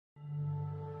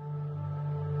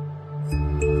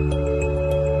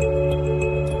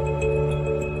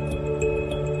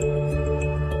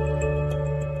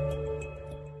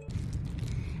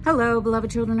Hello,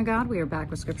 beloved children of God. We are back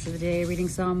with Scripture of the Day, reading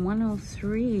Psalm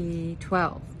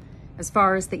 103:12. As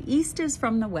far as the east is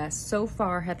from the west, so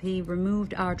far hath he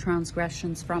removed our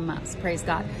transgressions from us. Praise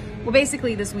God. Well,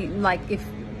 basically this week, like if,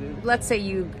 let's say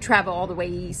you travel all the way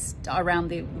east around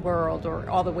the world or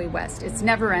all the way west, it's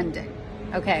never ending.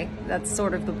 Okay, that's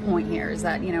sort of the point here, is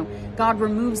that, you know, God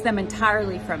removes them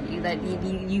entirely from you, that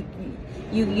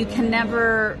you can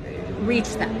never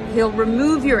reach them. He'll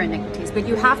remove your iniquities, but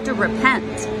you have to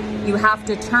repent. You have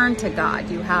to turn to God.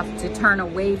 You have to turn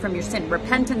away from your sin.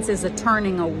 Repentance is a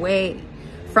turning away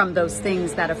from those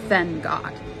things that offend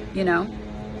God, you know,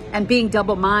 and being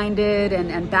double-minded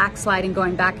and backsliding,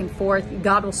 going back and forth.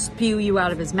 God will spew you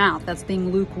out of his mouth. That's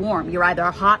being lukewarm. You're either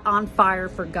hot on fire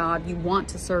for God, you want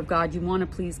to serve God, you want to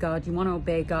please God, you want to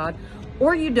obey God,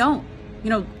 or you don't.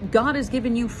 You know, God has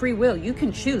given you free will. You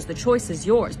can choose. The choice is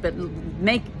yours, but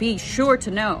be sure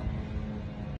to know.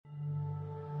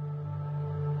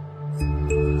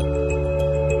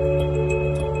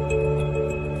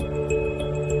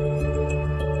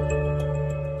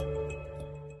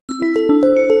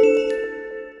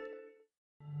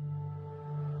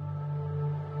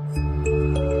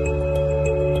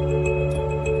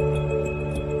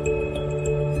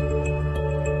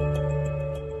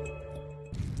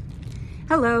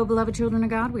 Hello, beloved children of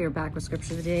God. We are back with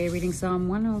Scripture of the Day, reading Psalm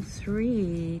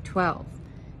 103:12.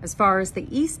 As far as the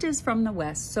east is from the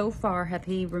west, so far hath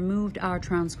he removed our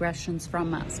transgressions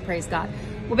from us. Praise God.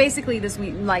 Well, basically this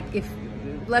week, like if,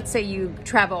 let's say you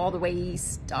travel all the way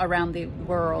east around the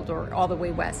world or all the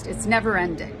way west, it's never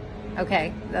ending.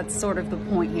 Okay, that's sort of the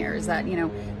point here, is that, you know,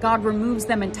 God removes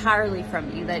them entirely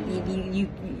from you, that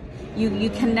you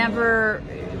can never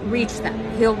reach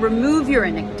them. He'll remove your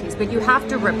iniquities, but you have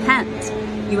to repent.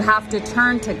 You have to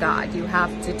turn to God. You have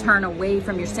to turn away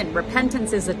from your sin.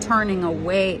 Repentance is a turning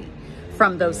away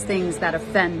from those things that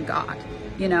offend God,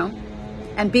 you know,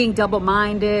 and being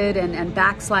double-minded and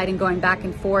backsliding, going back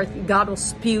and forth. God will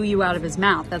spew you out of his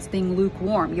mouth. That's being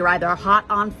lukewarm. You're either hot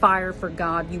on fire for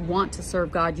God, you want to serve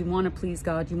God, you want to please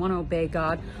God, you want to obey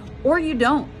God, or you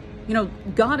don't. You know,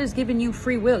 God has given you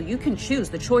free will. You can choose.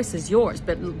 The choice is yours,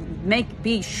 but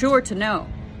be sure to know